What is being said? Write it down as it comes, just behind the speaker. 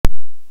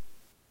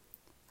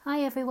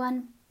Hi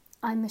everyone,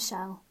 I'm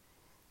Michelle,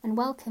 and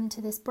welcome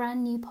to this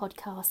brand new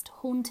podcast,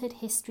 Haunted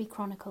History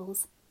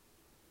Chronicles.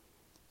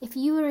 If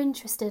you are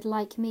interested,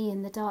 like me,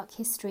 in the dark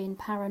history and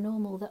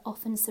paranormal that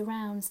often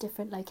surrounds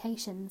different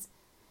locations,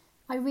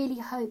 I really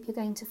hope you're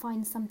going to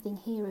find something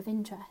here of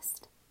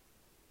interest.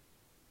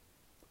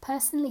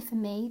 Personally for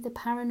me, the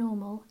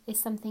paranormal is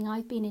something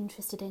I've been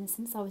interested in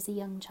since I was a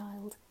young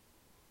child.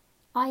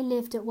 I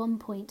lived at one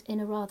point in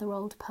a rather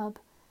old pub,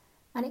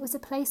 and it was a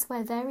place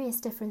where various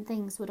different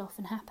things would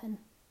often happen.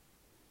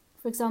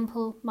 For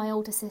example, my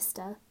older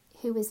sister,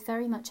 who was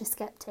very much a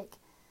skeptic,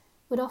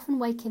 would often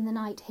wake in the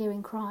night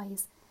hearing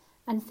cries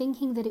and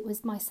thinking that it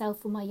was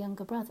myself or my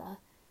younger brother,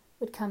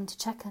 would come to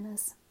check on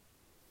us.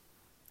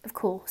 Of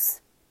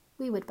course,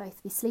 we would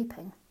both be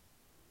sleeping.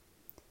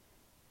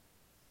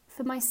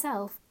 For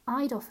myself,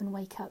 I'd often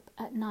wake up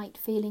at night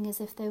feeling as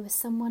if there was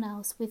someone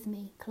else with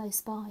me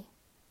close by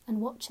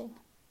and watching.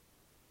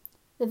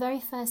 The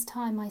very first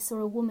time I saw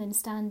a woman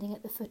standing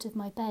at the foot of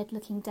my bed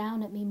looking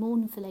down at me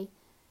mournfully,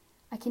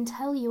 I can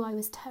tell you I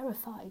was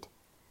terrified.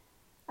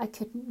 I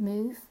couldn't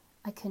move,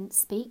 I couldn't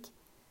speak,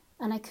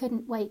 and I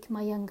couldn't wake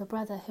my younger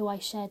brother who I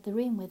shared the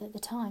room with at the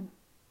time.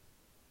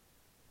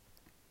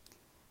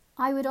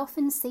 I would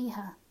often see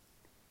her,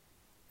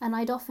 and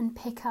I'd often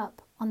pick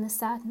up on the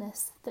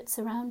sadness that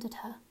surrounded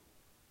her.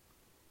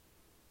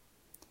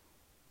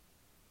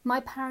 My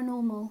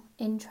paranormal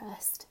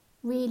interest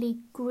really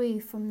grew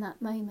from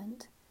that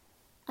moment.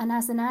 And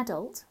as an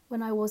adult,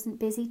 when I wasn't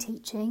busy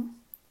teaching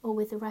or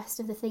with the rest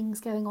of the things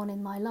going on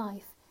in my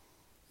life,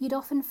 you'd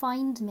often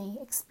find me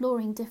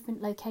exploring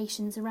different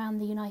locations around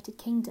the United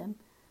Kingdom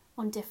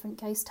on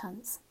different ghost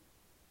hunts.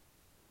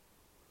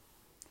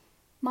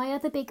 My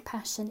other big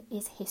passion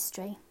is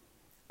history.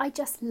 I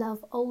just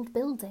love old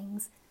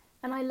buildings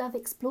and I love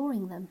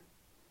exploring them.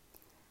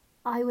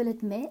 I will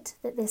admit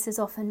that this has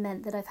often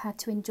meant that I've had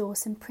to endure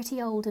some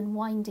pretty old and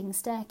winding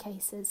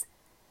staircases,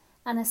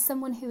 and as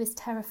someone who is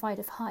terrified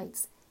of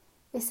heights,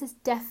 this has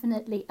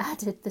definitely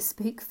added the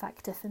spook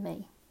factor for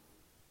me.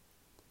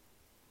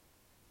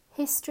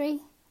 History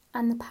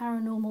and the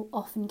paranormal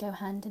often go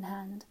hand in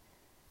hand,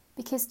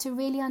 because to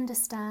really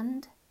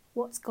understand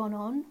what's gone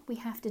on, we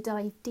have to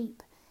dive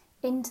deep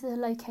into the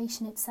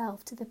location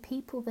itself, to the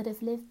people that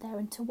have lived there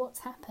and to what's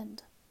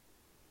happened.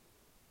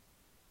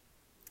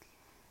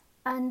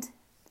 And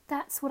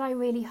that's what I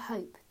really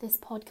hope this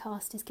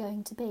podcast is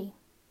going to be.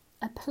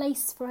 A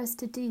place for us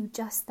to do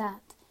just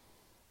that.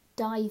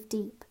 Dive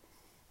deep.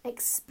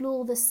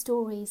 Explore the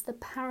stories, the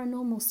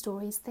paranormal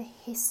stories, the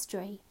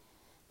history,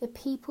 the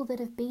people that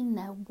have been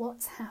there,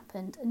 what's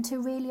happened, and to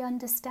really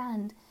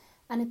understand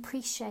and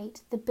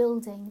appreciate the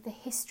building, the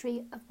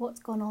history of what's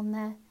gone on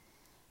there,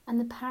 and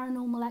the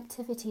paranormal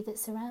activity that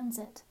surrounds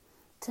it,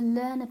 to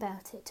learn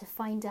about it, to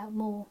find out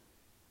more.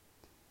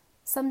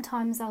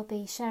 Sometimes I'll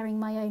be sharing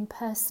my own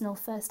personal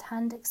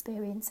first-hand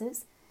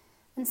experiences,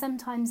 and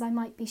sometimes I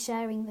might be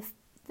sharing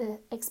the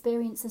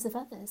experiences of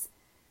others.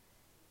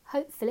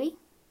 Hopefully,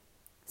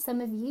 some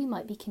of you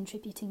might be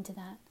contributing to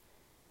that,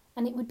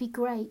 and it would be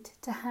great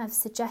to have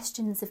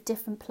suggestions of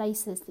different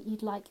places that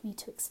you'd like me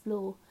to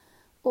explore,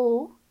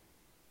 or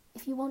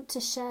if you want to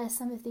share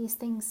some of these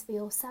things for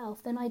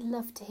yourself, then I'd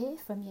love to hear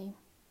from you.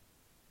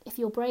 If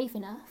you're brave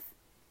enough,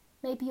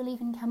 maybe you'll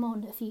even come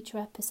on a future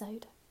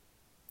episode.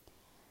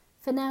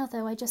 For now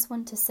though, I just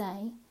want to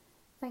say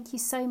thank you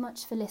so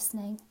much for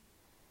listening.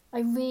 I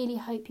really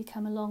hope you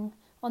come along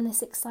on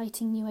this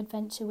exciting new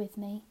adventure with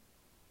me.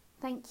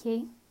 Thank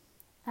you,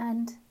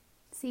 and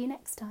see you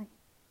next time.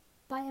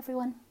 Bye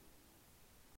everyone.